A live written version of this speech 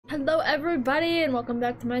Hello everybody and welcome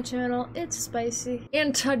back to my channel. It's Spicy,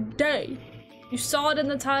 and today, you saw it in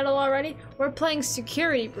the title already, we're playing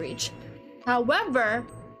Security Breach. However,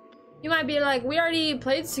 you might be like, we already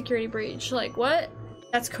played Security Breach. Like, what?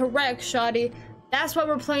 That's correct, shoddy. That's why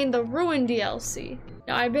we're playing the Ruin DLC.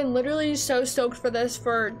 Now, I've been literally so stoked for this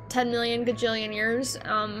for 10 million gajillion years.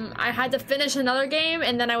 I had to finish another game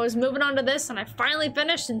and then I was moving on to this and I finally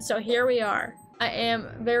finished, and so here we are. I am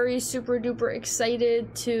very super duper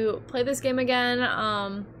excited to play this game again.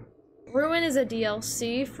 Ruin is a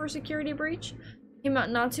DLC for Security Breach. Came out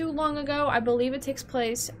not too long ago. I believe it takes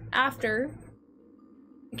place after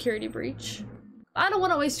Security Breach. I don't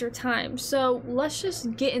want to waste your time, so let's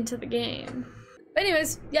just get into the game. But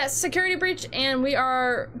anyways, yes, Security Breach, and we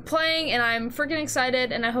are playing, and I'm freaking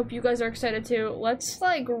excited, and I hope you guys are excited too. Let's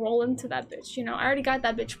like roll into that bitch, you know? I already got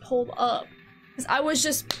that bitch pulled up because I was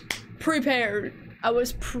just prepared. I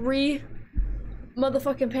was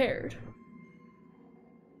motherfucking paired.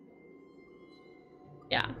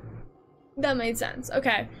 Yeah, that made sense.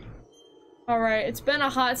 Okay. All right, it's been a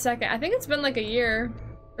hot second. I think it's been like a year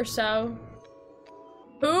or so.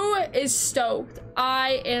 Who is stoked?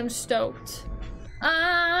 I am stoked.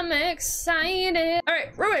 I'm excited. All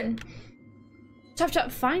right, Ruin. Chop chop,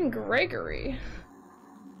 find Gregory.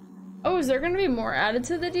 Oh, is there gonna be more added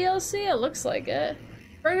to the DLC? It looks like it.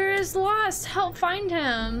 Gregory is lost. Help find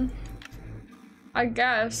him. I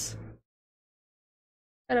guess.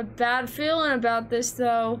 Got a bad feeling about this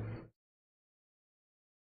though.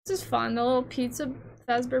 This is fun. The little pizza,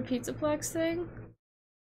 Fazbear Pizzaplex thing.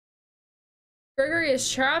 Gregory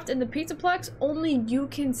is trapped in the Pizzaplex. Only you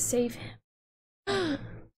can save him.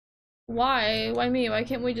 Why? Why me? Why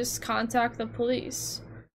can't we just contact the police?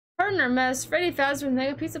 Pardon our mess. Freddy Fazbear's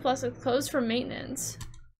Mega Pizzaplex is closed for maintenance.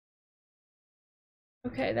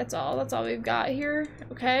 Okay, that's all. That's all we've got here.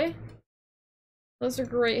 Okay. Those are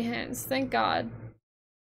great hints. Thank God.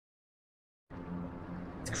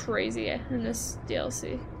 It's crazy in this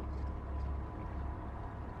DLC.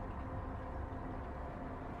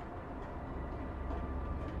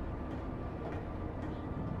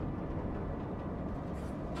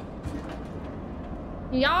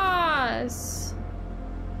 Yes!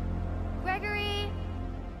 Gregory?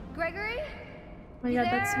 Gregory? Oh my God,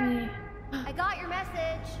 that's me. I got your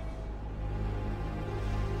message.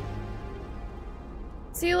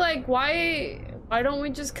 See, like, why don't we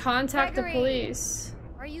just contact Gregory, the police?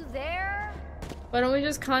 Are you there? Why don't we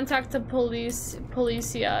just contact the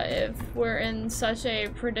policia if we're in such a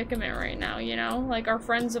predicament right now, you know? Like, our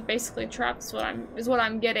friends are basically trapped is what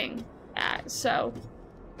I'm getting at, so.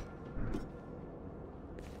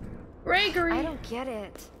 Gregory! I don't get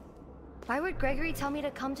it. Why would Gregory tell me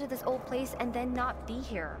to come to this old place and then not be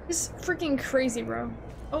here? It's freaking crazy, bro.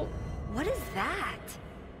 Oh. What is that?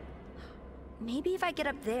 Maybe if I get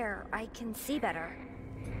up there, I can see better.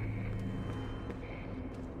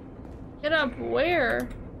 Get up where?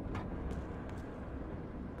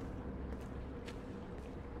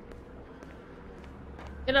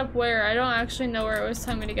 Get up where? I don't actually know where it was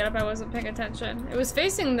telling me to get up. I wasn't paying attention. It was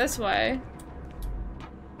facing this way.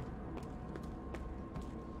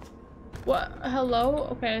 What? Hello?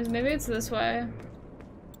 Okay, maybe it's this way.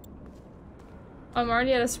 I'm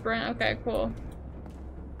already at a sprint. Okay, cool.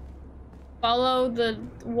 Follow the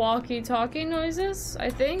walkie-talkie noises,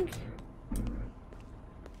 I think.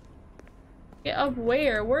 Get up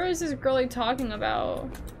where? Where is this girlie talking about?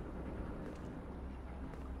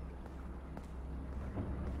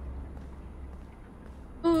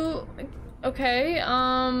 Ooh, okay,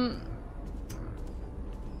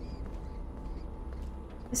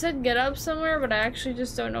 I said get up somewhere, but I actually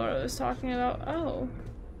just don't know what I was talking about. Oh.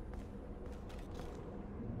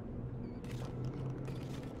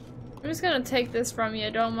 I'm just gonna take this from you,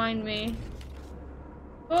 don't mind me.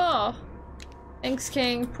 Oh. Thanks,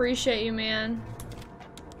 King. Appreciate you, man.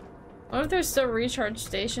 I wonder if there's still recharge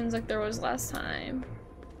stations like there was last time.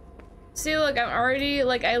 See, look, I'm already,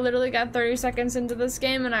 like, I literally got 30 seconds into this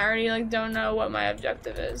game and I already, like, don't know what my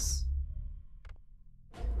objective is.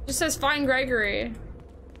 It just says find Gregory.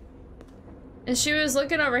 And she was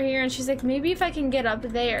looking over here and she's like, maybe if I can get up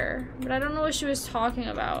there. But I don't know what she was talking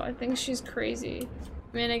about. I think she's crazy.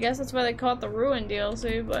 I mean, I guess that's why they call it the Ruin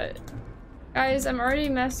DLC, but... Guys, I'm already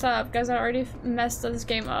messed up. Guys, I already messed this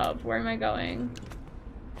game up. Where am I going?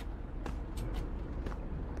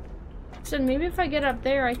 So maybe if I get up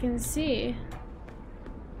there, I can see.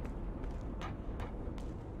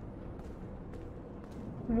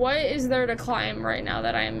 What is there to climb right now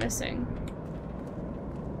that I am missing?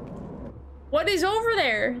 What is over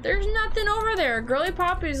there? There's nothing over there. Girly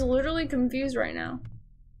Pop is literally confused right now.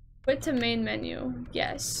 Quit to main menu.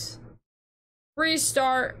 Yes.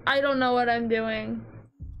 Restart. I don't know what I'm doing.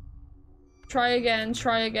 Try again,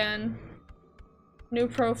 try again. New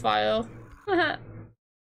profile.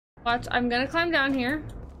 Watch, I'm gonna climb down here.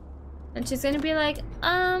 And she's gonna be like,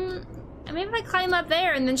 maybe if I climb up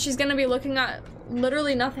there, and then she's gonna be looking at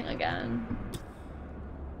literally nothing again.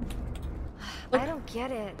 I don't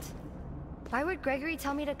get it. Why would Gregory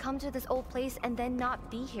tell me to come to this old place and then not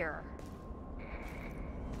be here?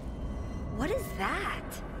 What is that?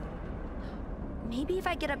 Maybe if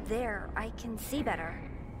I get up there, I can see better.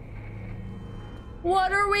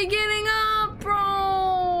 What are we getting up, bro?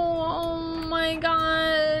 Oh my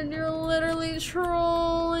god, you're literally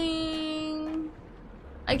trolling.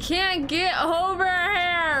 I can't get over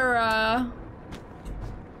here.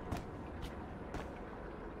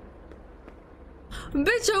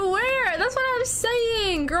 Bitch, where? That's what I'm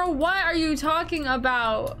saying. Girl, what are you talking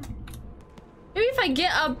about? Maybe if I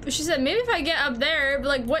get up, she said, maybe if I get up there, but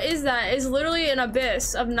like, what is that? It's literally an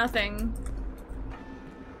abyss of nothing.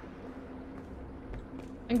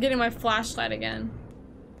 I'm getting my flashlight again.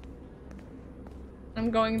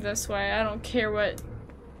 I'm going this way. I don't care what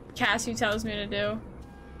Cassie tells me to do.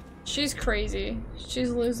 She's crazy.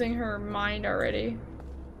 She's losing her mind already.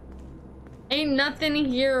 Ain't nothing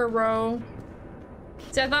here, bro.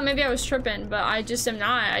 See, I thought maybe I was tripping, but I just am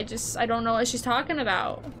not. I don't know what she's talking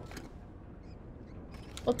about.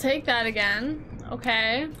 We'll take that again.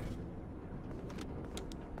 Okay.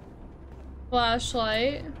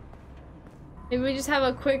 Flashlight. Maybe we just have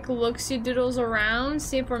a quick look-see doodles around,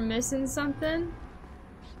 see if we're missing something.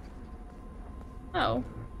 Oh.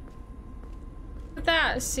 Look at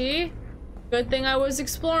that, see? Good thing I was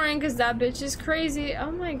exploring, because that bitch is crazy.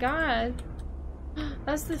 Oh my god.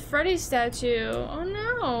 That's the Freddy statue. Oh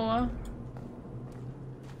no.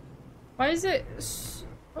 Why is it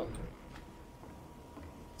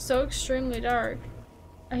so extremely dark?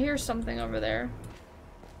 I hear something over there.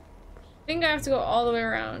 I think I have to go all the way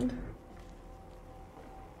around.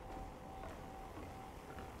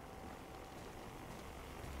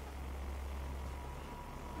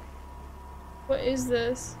 What is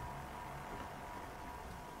this?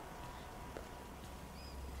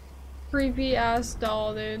 Creepy ass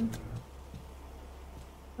doll, dude.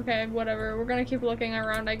 Okay, whatever. We're gonna keep looking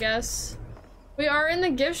around, I guess. We are in the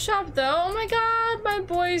gift shop though. Oh my god, my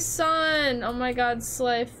boy's son. Oh my god,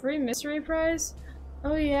 slay. Free mystery prize?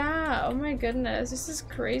 Oh yeah. Oh my goodness. This is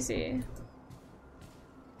crazy.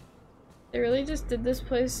 They really just did this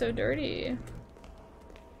place so dirty.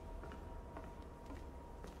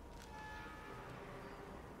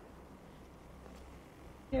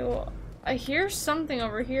 Okay, well, I hear something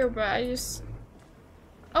over here, but I just...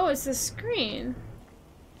 Oh, it's the screen.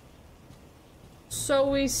 So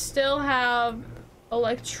we still have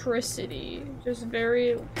electricity. Just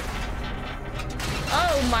very...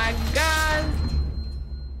 Oh my god!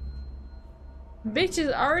 Bitch is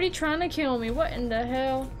already trying to kill me. What in the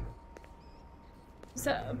hell? Is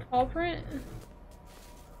that a paw print?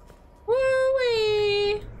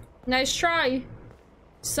 Woo-wee! Nice try,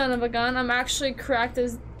 son of a gun. I'm actually cracked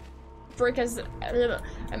as frick as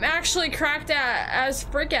I'm actually cracked as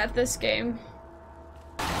frick at this game.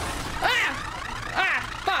 Ah!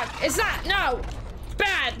 Ah! Fuck! It's not. No! It's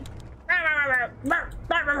bad.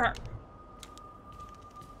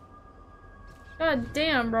 God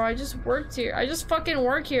damn, bro! I just worked here. I just fucking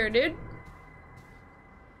work here, dude.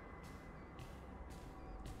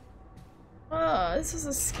 Oh, this is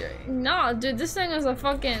a scary. Nah, dude, this thing is a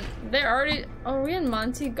fucking. They're already. Oh, are we in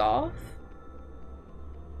Monty Golf?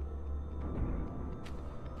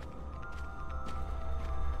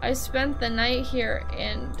 I spent the night here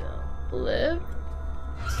and lived.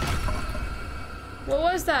 What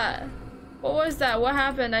was that? What was that? What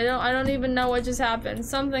happened? I don't even know what just happened.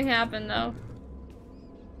 Something happened though.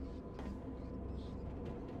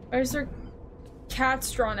 Why is there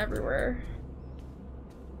cats drawn everywhere?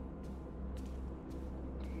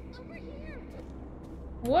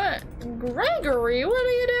 What? Gregory, what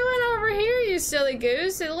are you doing over here, you silly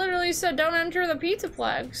goose? It literally said don't enter the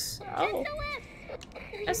pizzaplex. Oh.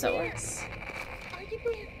 SOS. Are you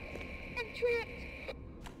there? I'm trapped.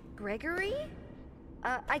 Gregory?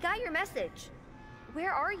 I got your message.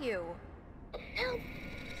 Where are you? Help!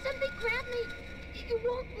 Something grabbed me. It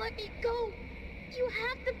won't let me go. You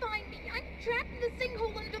have to find me. I'm trapped in the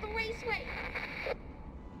sinkhole under the raceway.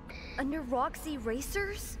 Under Roxy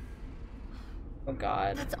Racers? Oh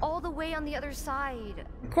god. That's all the way on the other side.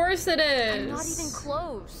 Of course it is. I'm not even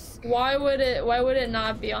close. Why would it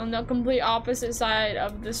not be on the complete opposite side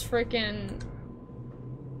of this freaking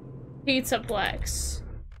pizzaplex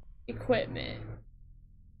equipment?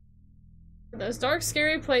 Those dark,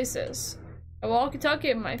 scary places. A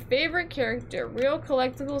walkie-talkie, my favorite character. Real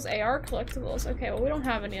collectibles, AR collectibles. Okay, well we don't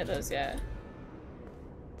have any of those yet.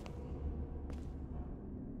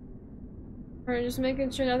 Alright, just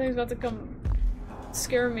making sure nothing's about to come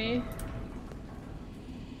scare me.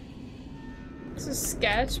 This is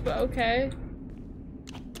sketch, but okay.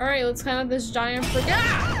 Alright, let's climb up this giant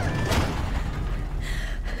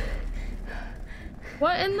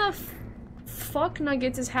What in the fuck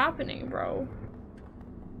nuggets is happening, bro?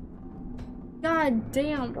 God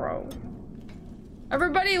damn, bro.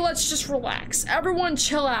 Everybody, let's just relax. Everyone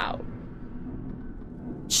chill out.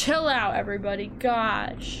 Chill out, everybody.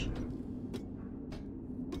 Gosh.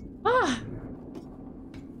 Ah.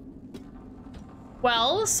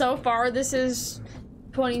 Well, so far this is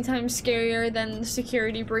 20 times scarier than the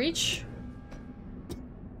security breach.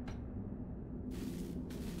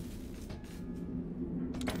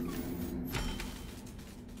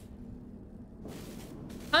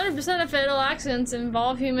 % of fatal accidents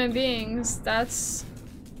involve human beings. That's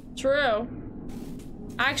true.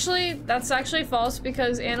 Actually, that's actually false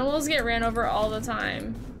because animals get ran over all the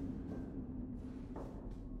time.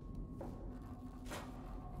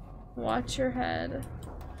 Watch your head.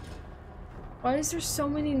 Why is there so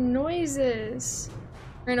many noises?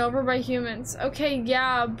 Ran over by humans. Okay,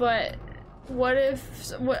 yeah, but what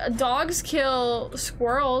if dogs kill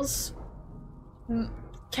squirrels?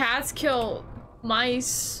 Cats kill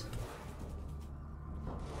mice.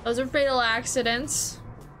 Those are fatal accidents.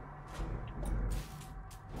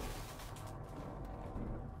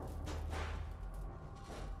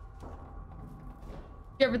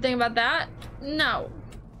 You ever think about that? No.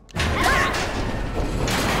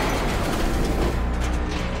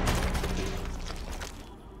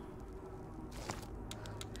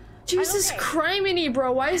 Jesus criminy,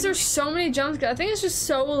 bro. Why is there so many jump scares? I think it's just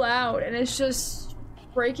so loud and it's just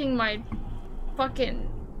breaking my fucking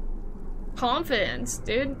confidence,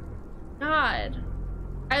 dude. God.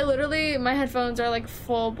 I literally, my headphones are like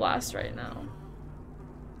full blast right now.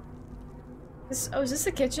 Oh, is this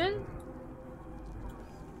the kitchen?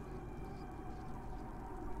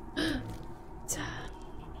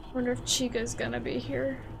 Wonder if Chica's gonna be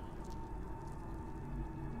here.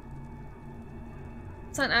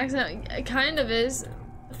 It's not an accident. It kind of is.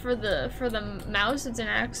 For the mouse, it's an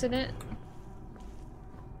accident.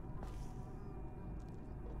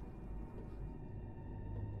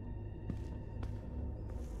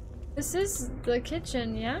 This is the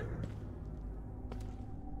kitchen, yeah?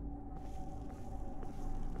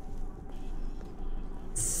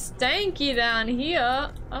 Stanky down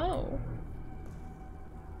here. Oh.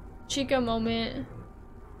 Chica moment.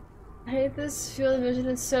 I hate this field of vision.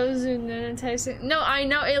 It's so zoomed in and enticing. No, I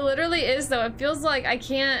know. It literally is, though. It feels like I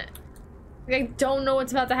can't... Like, I don't know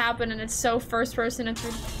what's about to happen, and it's so first person. It's...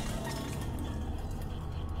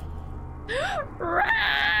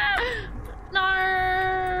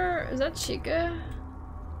 No! Is that Chica?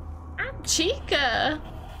 I'm Chica!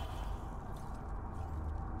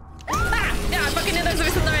 Ah! Yeah, I fucking knew there was gonna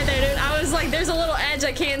be something right there, dude. I was like, there's a little edge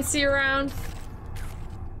I can't see around.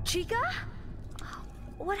 Chica?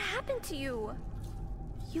 What happened to you?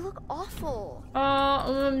 You look awful. Oh,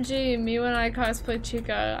 OMG, me when I cosplay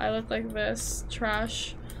Chica, I look like this.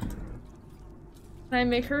 Trash. Can I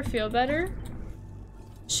make her feel better?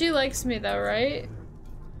 She likes me though, right?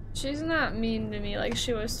 She's not mean to me like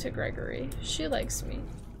she was to Gregory. She likes me.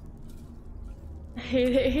 I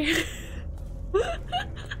hate it.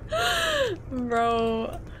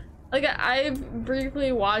 Bro. Like, I've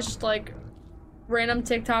briefly watched, like, random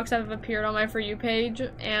TikToks that have appeared on my For You page,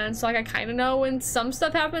 and so, like, I kind of know when some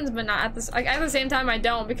stuff happens, but not at this. Like, at the same time, I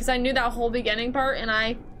don't, because I knew that whole beginning part, and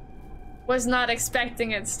I was not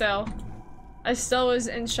expecting it still. I still was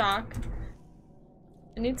in shock.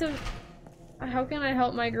 I need to... How can I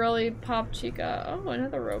help my girly pop Chica? Oh,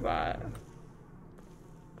 another robot.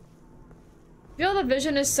 Field of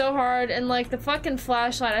vision is so hard, and like the fucking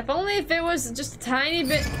flashlight. If only if it was just a tiny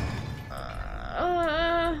bit.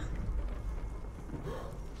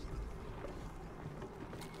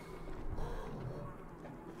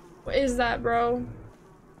 What is that, bro?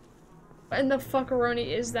 What in the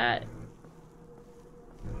fuckaroni is that?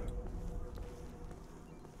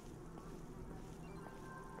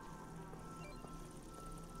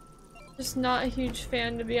 Just not a huge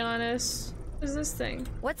fan, to be honest. What is this thing?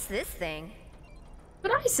 What's this thing?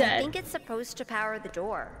 What I said. I think it's supposed to power the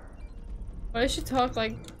door. Why does she talk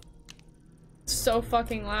like so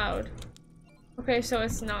fucking loud? Okay, so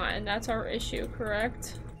it's not, and that's our issue,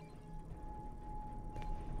 correct?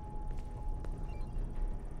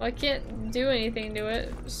 Well, I can't do anything to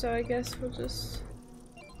it, so I guess we'll just...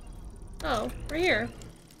 Oh, right here.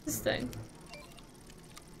 This thing.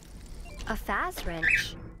 A Faz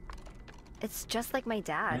wrench. It's just like my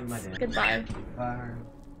dad's. Goodbye.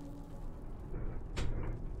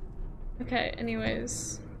 Okay,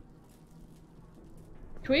 anyways.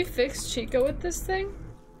 Can we fix Chico with this thing?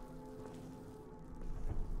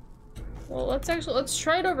 Well, let's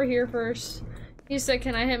try it over here first. He said,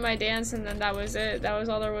 can I hit my dance? And then that was it. That was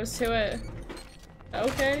all there was to it.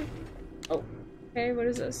 Okay. Oh, okay, what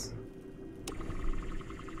is this?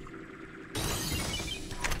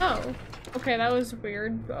 Oh, okay, that was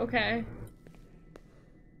weird, but okay.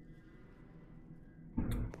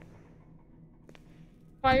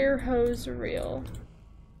 Fire hose reel.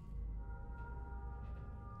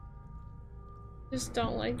 Just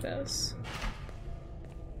don't like this.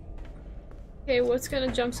 Okay, what's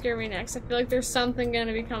gonna jump scare me next? I feel like there's something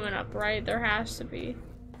gonna be coming up, right? There has to be.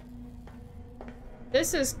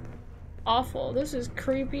 This is awful. This is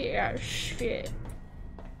creepy as shit.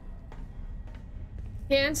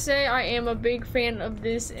 Can't say I am a big fan of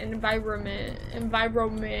this environment.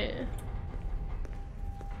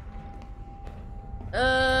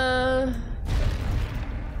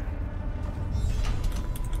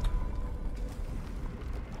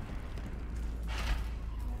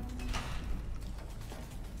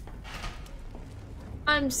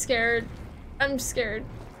 I'm scared. I'm scared.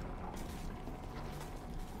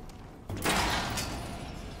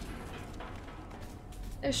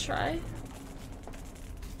 Let's try.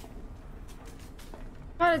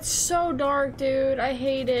 God, it's so dark, dude. I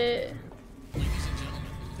hate it. Ladies and gentlemen,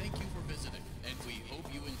 thank you for visiting, and we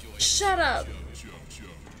hope you enjoy. Shut up.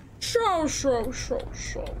 Show.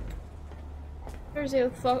 There's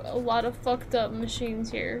a lot of fucked up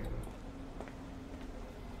machines here.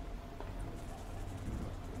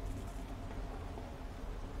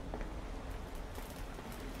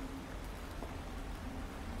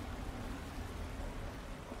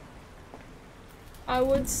 I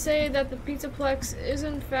would say that the Pizzaplex is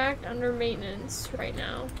in fact under maintenance right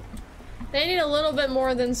now. They need a little bit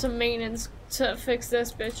more than some maintenance to fix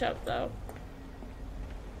this bitch up though.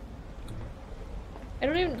 I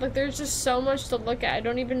don't even, like, there's just so much to look at. I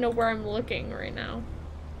don't even know where I'm looking right now.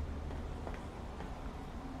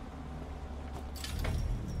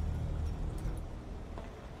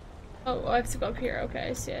 Oh, I have to go up here. Okay,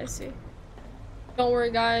 I see. Don't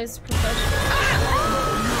worry guys, professional.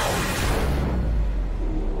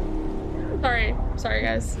 Sorry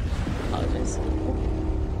guys. Apologies.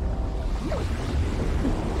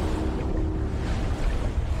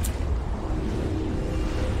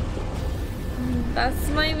 That's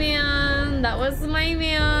my man. That was my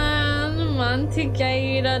man.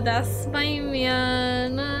 Montigator, that's my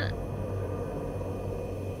man.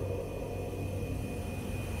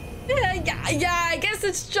 Yeah, I guess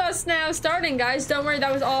it's just now starting, guys. Don't worry,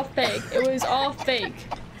 that was all fake. It was all fake.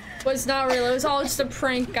 It was not real. It was all just a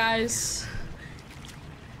prank, guys.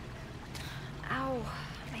 Ow,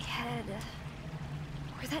 my head.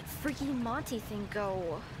 Where'd that freaky Monty thing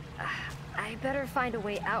go? I better find a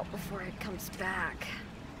way out before it comes back.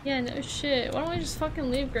 Yeah, no shit. Why don't we just fucking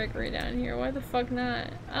leave Gregory down here? Why the fuck not?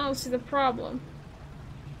 I don't see the problem.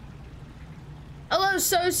 Hello,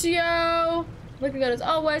 Socio! Looking good as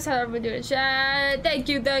always. How everyone doing, chat? Thank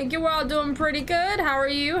you. We're all doing pretty good. How are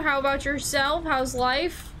you? How about yourself? How's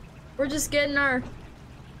life? We're just getting our,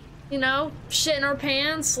 you know, shit in our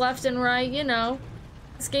pants left and right, you know.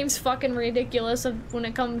 This game's fucking ridiculous when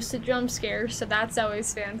it comes to jump scares, so that's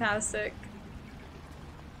always fantastic.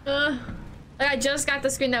 Like I just got the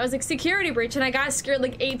screen that was like security breach and I got scared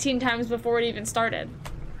like 18 times before it even started.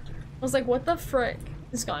 I was like, what the frick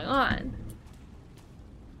is going on?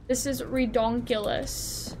 This is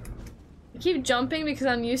redonkulous. I keep jumping because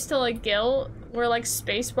I'm used to like guilt where like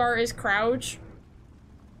spacebar is crouch.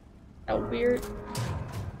 That weird.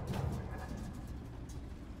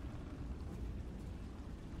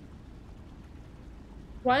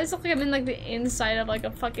 Why does it look like I'm in like the inside of like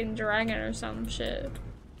a fucking dragon or some shit?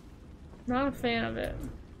 Not a fan of it.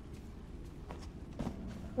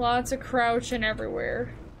 Lots of crouching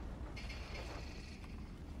everywhere.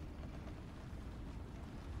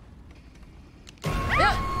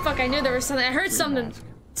 Yep. Fuck, I knew there was something. I heard something.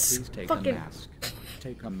 Please take fucking. a mask.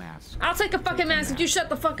 Take a mask. I'll take a fucking mask if you shut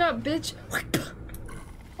the fuck up, bitch.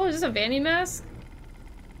 Oh, is this a Vanny mask?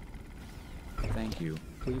 Thank you.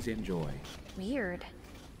 Please enjoy. Weird.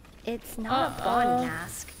 It's not a Bond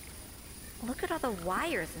mask. Look at all the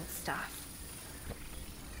wires and stuff.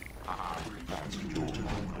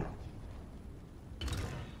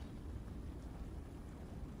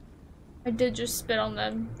 I did just spit on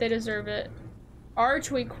them. They deserve it. R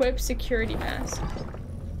to equip security mask.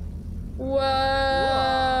 Whoa.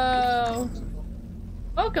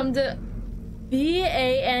 Welcome to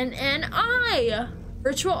VANNI.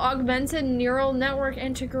 Virtual Augmented Neural Network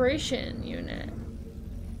Integration Unit.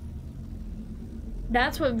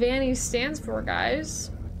 That's what VANI stands for,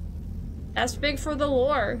 guys. That's big for the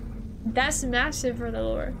lore. That's massive for the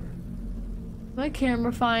lore. My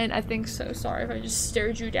camera fine? I think so. Sorry if I just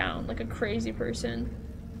stared you down like a crazy person.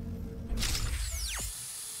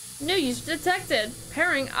 New use detected.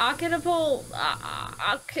 Pairing occipital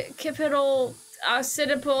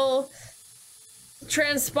occipital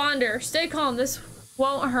transponder. Stay calm. This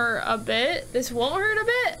won't hurt a bit. This won't hurt a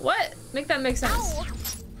bit? What? Make that make sense. Ow.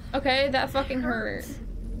 Okay, that fucking hurt.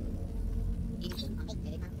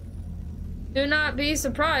 Do not be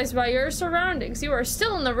surprised by your surroundings. You are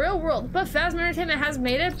still in the real world, but Phasma Entertainment has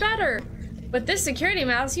made it better. With this security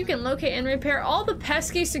mouse, you can locate and repair all the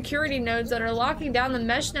pesky security nodes that are locking down the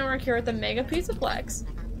mesh network here at the Mega Pizzaplex.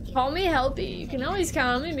 Call me Helpy. You can always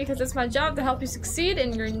count on me because it's my job to help you succeed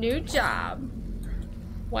in your new job.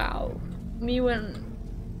 Wow. Me when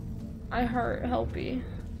I heard Helpy.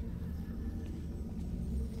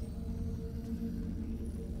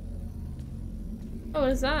 Oh, what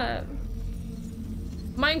is that?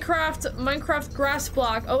 Minecraft grass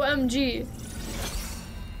block. OMG.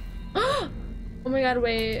 Oh my god,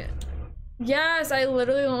 wait. Yes, I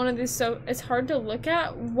literally want one of these, so it's hard to look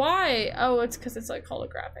at. Why? Oh, it's because it's like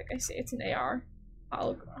holographic. I see. It's an AR.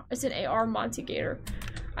 It's an AR Monty Gator.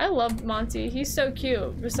 I love Monty. He's so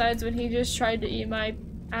cute. Besides when he just tried to eat my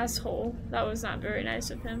asshole. That was not very nice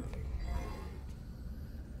of him.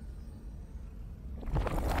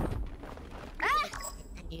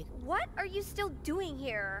 What are you still doing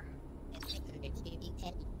here?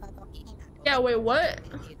 Yeah, wait, what?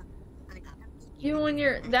 You when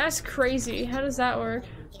you're— that's crazy. How does that work?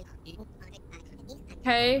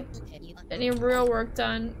 Okay. Any real work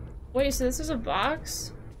done. Wait, so this is a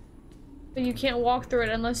box? But you can't walk through it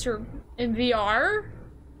unless you're in VR?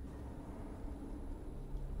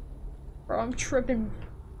 Bro, I'm tripping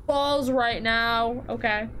balls right now.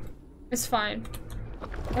 Okay. It's fine.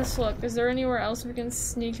 Let's look. Is there anywhere else we can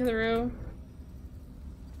sneak through?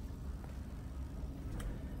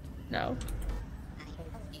 No.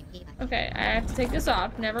 Okay, I have to take this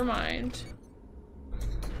off. Never mind.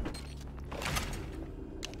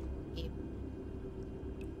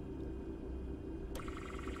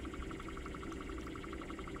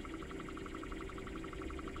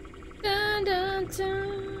 Dun, dun,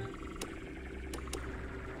 dun.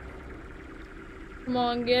 Come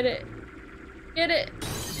on, get it. Get it.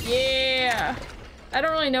 Yeah. I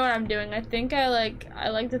don't really know what I'm doing. I think I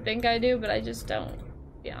like to think I do, but I just don't,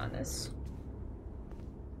 to be honest.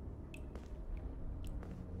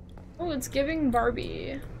 Oh, it's giving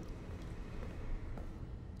Barbie.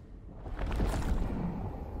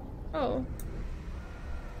 Oh.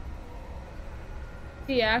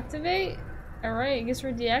 Deactivate? Alright, I guess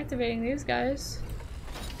we're deactivating these guys.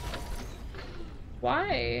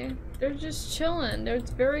 Why? They're just chilling. They're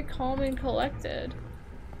very calm and collected.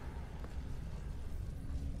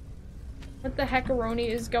 What the heckaroni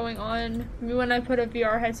is going on? Me when I put a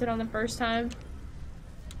VR headset on the first time.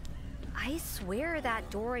 I swear that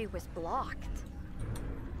doorway was blocked.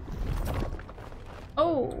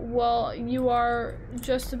 Oh, well, you are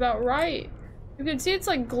just about right. You can see it's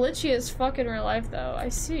like glitchy as fuck in real life though. I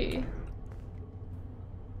see.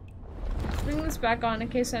 Let's bring this back on in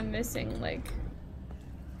case I'm missing, like...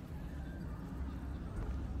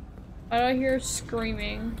 Why do I hear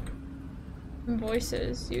screaming and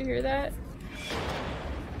voices? Do you hear that?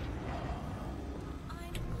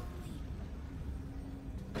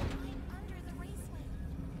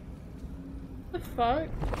 What the fuck?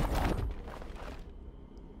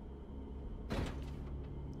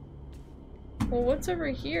 Well, what's over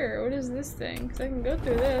here? What is this thing? Because I can go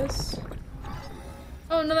through this.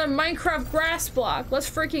 Oh, another Minecraft grass block. Let's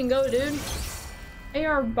freaking go, dude.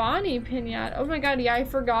 AR Bonnie pinata. Oh my god, yeah, I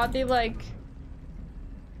forgot they like...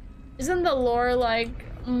 Isn't the lore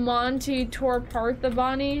like Monty tore apart the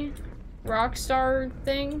Bonnie Rockstar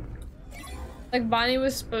thing? Like Bonnie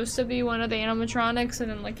was supposed to be one of the animatronics and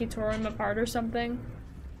then like he tore him apart or something.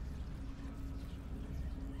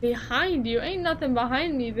 Behind you? Ain't nothing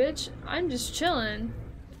behind me, bitch. I'm just chilling.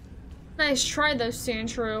 Nice try though,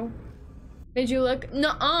 Sandshrew. Did you look?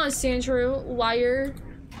 Nuh-uh, Sandshrew. Liar.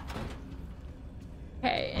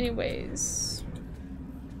 Okay, anyways.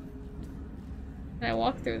 Can I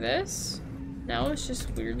walk through this? No, it's just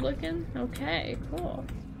weird looking? Okay, cool.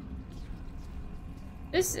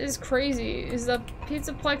 This is crazy. Is the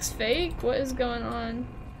Pizzaplex fake? What is going on?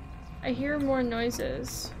 I hear more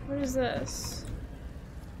noises. What is this?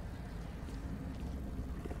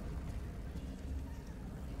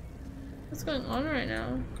 What's going on right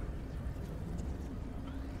now?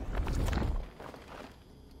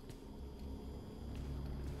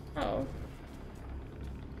 Oh.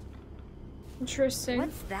 Interesting.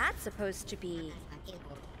 What's that supposed to be?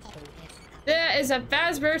 There is a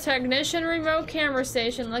Fazbear Technician remote camera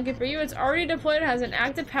station. Lucky for you, it's already deployed and has an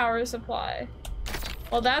active power supply.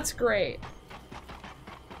 Well, that's great.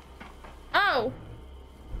 Oh!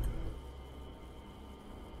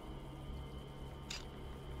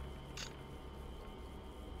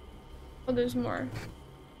 Oh, there's more.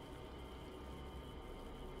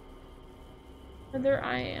 Oh, there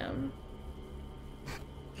I am.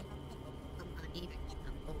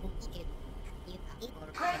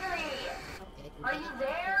 Gregory! Are you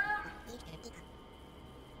there?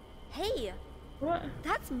 Hey! What?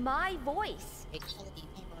 That's my voice!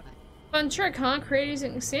 Fun trick, huh? Create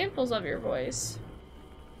using samples of your voice.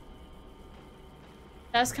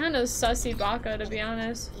 That's kind of sussy baka, to be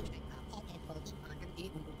honest.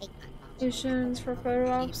 Missions for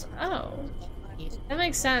photo ops? Oh. That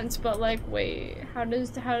makes sense, but like, wait, how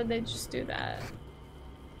did they just do that?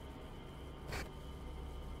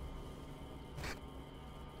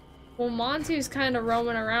 Well, Monty's kind of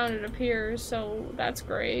roaming around, it appears, so that's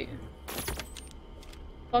great.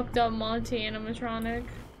 Fucked up Monty animatronic.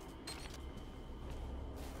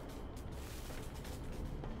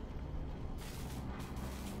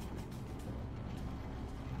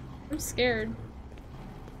 I'm scared.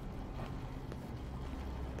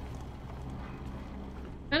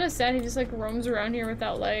 Kinda sad he just like roams around here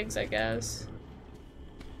without legs, I guess.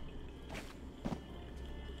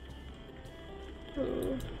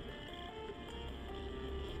 Ooh.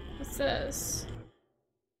 What's this?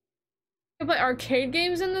 You can play arcade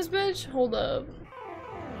games in this bitch? Hold up.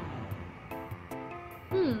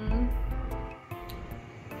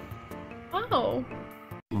 Oh.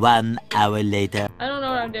 1 hour later. I don't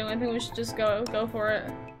know what I'm doing. I think we should just go for it.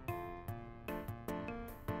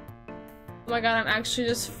 Oh my god, I'm actually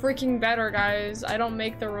just freaking better, guys. I don't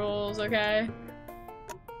make the rules, okay?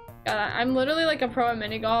 God, I'm literally like a pro at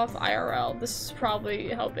mini golf IRL. This is probably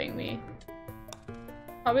helping me.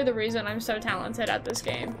 Probably the reason I'm so talented at this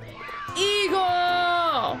game.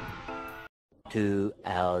 Eagle! 2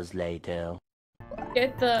 hours later.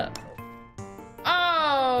 Get the...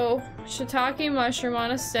 Oh! Shiitake mushroom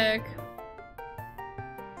on a stick.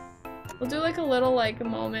 We'll do like a little like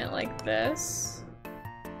moment like this.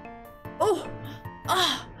 Oh!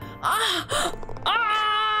 Ah! Ah!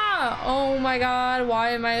 Ah! Oh my god,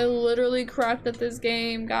 why am I literally correct at this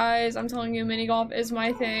game? Guys, I'm telling you, mini golf is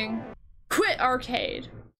my thing. Quit arcade!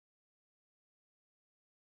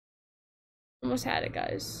 Almost had it,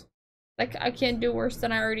 guys. Like, I can't do worse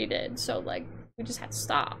than I already did, so like, we just had to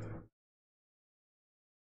stop.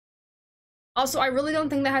 Also, I really don't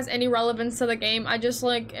think that has any relevance to the game. I just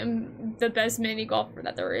like am the best mini golfer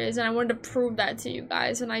that there is, and I wanted to prove that to you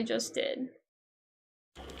guys, and I just did.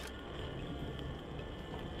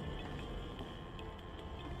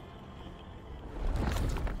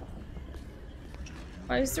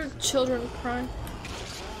 Why is there children crying?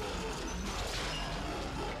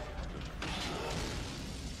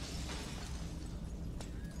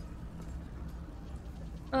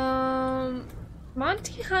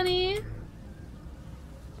 Monty honey.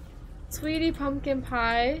 Sweetie pumpkin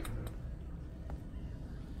pie.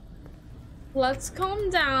 Let's calm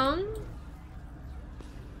down.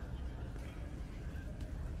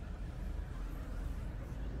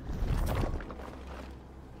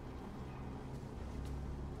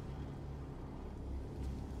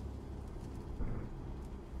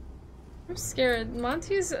 I'm scared.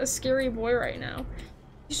 Monty's a scary boy right now.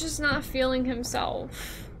 He's just not feeling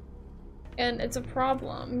himself. And it's a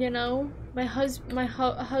problem, you know? My husband, my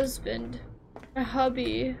hubby.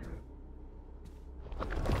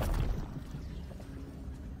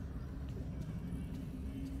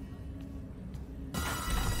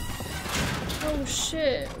 Oh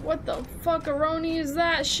shit, what the fuckaroni is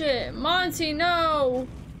that shit? Monty, no!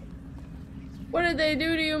 What did they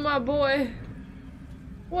do to you, my boy?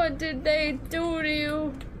 What did they do to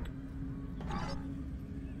you?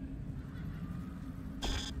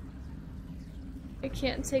 I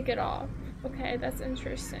can't take it off. Okay, that's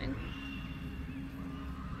interesting.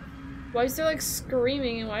 Why is there like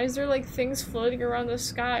screaming and why is there like things floating around the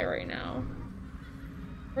sky right now?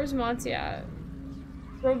 Where's Monty at?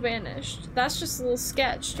 Bro vanished. That's just a little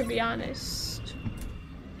sketch, to be honest.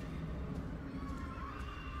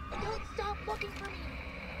 Don't stop looking for me.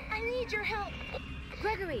 I need your help.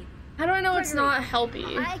 Gregory! How do I know it's not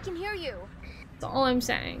helpy? I can hear you. That's all I'm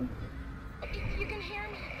saying. If you can hear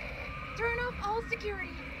me, turn off all security.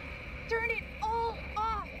 Turn it all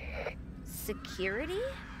off. Security?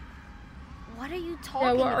 What are you talking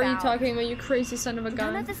Yeah, about? what are you talking about, you crazy son of a None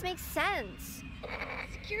gun? of this makes sense.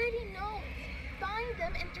 Security knows. Find find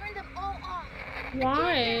them and turn them all off. I Why?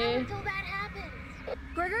 can't get out until that happens.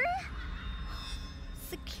 Gregory?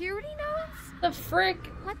 Security nodes? The frick?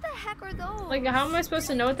 What the heck are those? Like, how am I supposed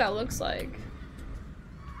to know what that looks like?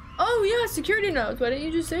 Oh yeah, security nodes. Why didn't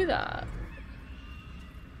you just say that?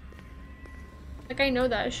 Like, I know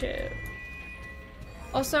that shit.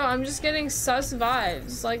 Also, I'm just getting sus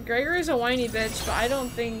vibes. Like, Gregory's a whiny bitch, but I don't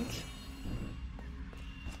think...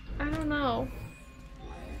 I don't know.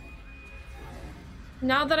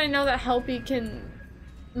 Now that I know that Helpy can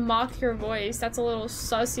mock your voice, that's a little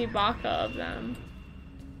sussy baka of them.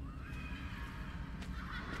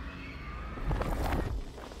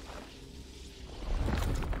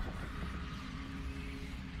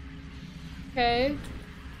 Okay.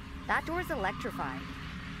 That door's electrified.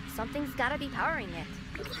 Something's gotta be powering it.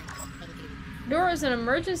 Door is in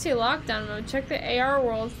emergency lockdown mode. Check the AR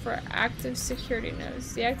world for active security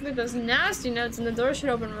nodes. Deactivate those nasty nodes and the door should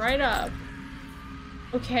open right up.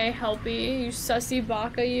 Okay, Helpy, you sussy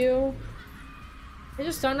baka you. I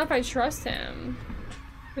just don't know if I trust him,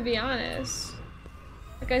 to be honest.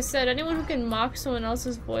 Like I said, anyone who can mock someone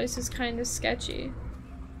else's voice is kind of sketchy.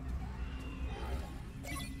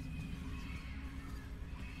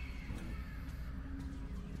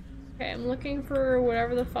 Okay, I'm looking for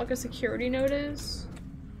whatever the fuck a security node is.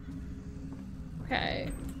 Okay,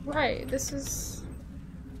 right, this is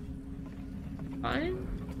fine.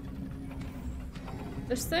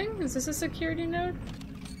 This thing? Is this a security node?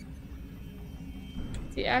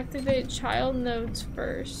 Deactivate child nodes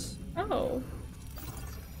first. Oh.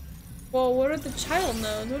 Well, what are the child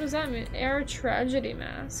nodes? What does that mean? Air tragedy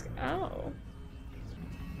mask. Oh.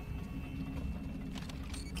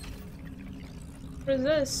 What is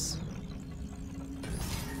this?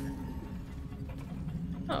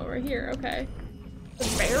 Oh, we're here. Okay.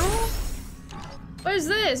 The barrel? What is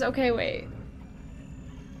this? Okay, wait.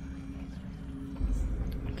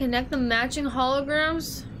 Connect the matching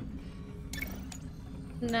holograms.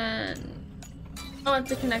 And then... Oh, I have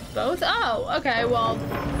to connect both? Oh, okay, well,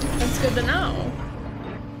 that's good to know.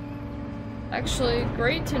 Actually,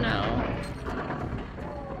 great to know.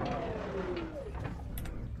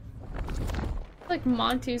 I feel like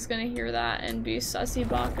Monty's gonna hear that and be sussy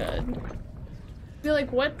baka. Be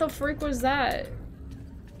like, what the freak was that?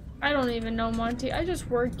 I don't even know, Monty. I just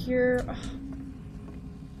work here. Ugh.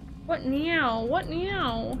 What meow? What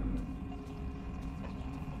meow?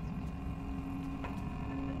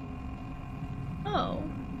 Oh.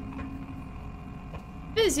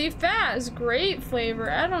 Fizzy fast, grape flavor.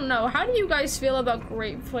 I don't know. How do you guys feel about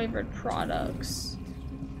grape flavored products?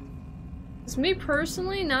 It's me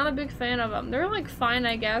personally, not a big fan of them. They're like fine,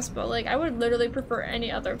 I guess, but like I would literally prefer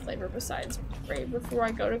any other flavor besides grape before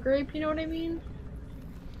I go to grape, you know what I mean?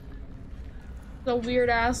 The weird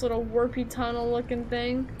ass little warpy tunnel looking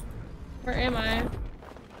thing. Where am I?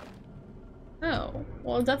 Oh,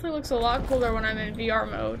 well it definitely looks a lot cooler when I'm in VR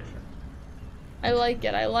mode. I like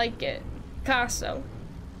it, I like it. Picasso.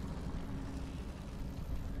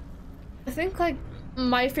 I think like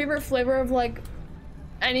my favorite flavor of like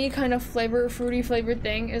any kind of flavor, fruity flavored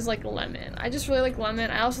thing is like lemon. I just really like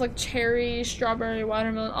lemon. I also like cherry, strawberry,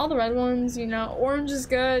 watermelon, all the red ones, you know. Orange is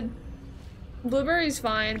good. Blueberry's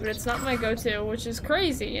fine, but it's not my go-to, which is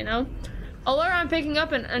crazy, you know. Alert, I'm picking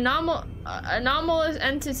up an anomalous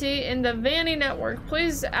entity in the Vanny network.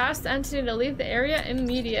 Please ask the entity to leave the area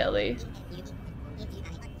immediately.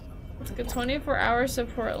 It's like a 24-hour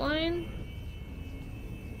support line.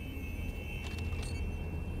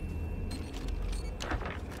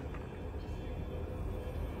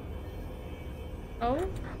 Oh?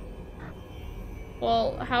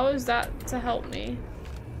 Well, how is that to help me?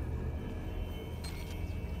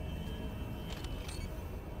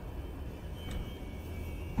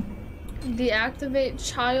 Deactivate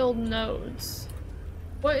child nodes.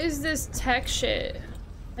 What is this tech shit?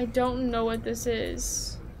 I don't know what this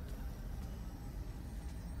is.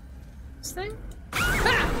 This thing?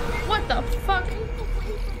 Ah! What the fuck? Away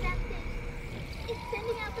from that thing. It's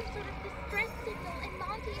sending out some sort of distress signal and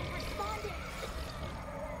Monty is responding.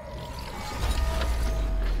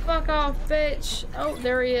 Fuck off, bitch. Oh,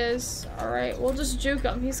 there he is. Alright, we'll just juke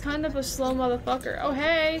him. He's kind of a slow motherfucker. Oh,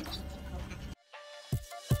 hey!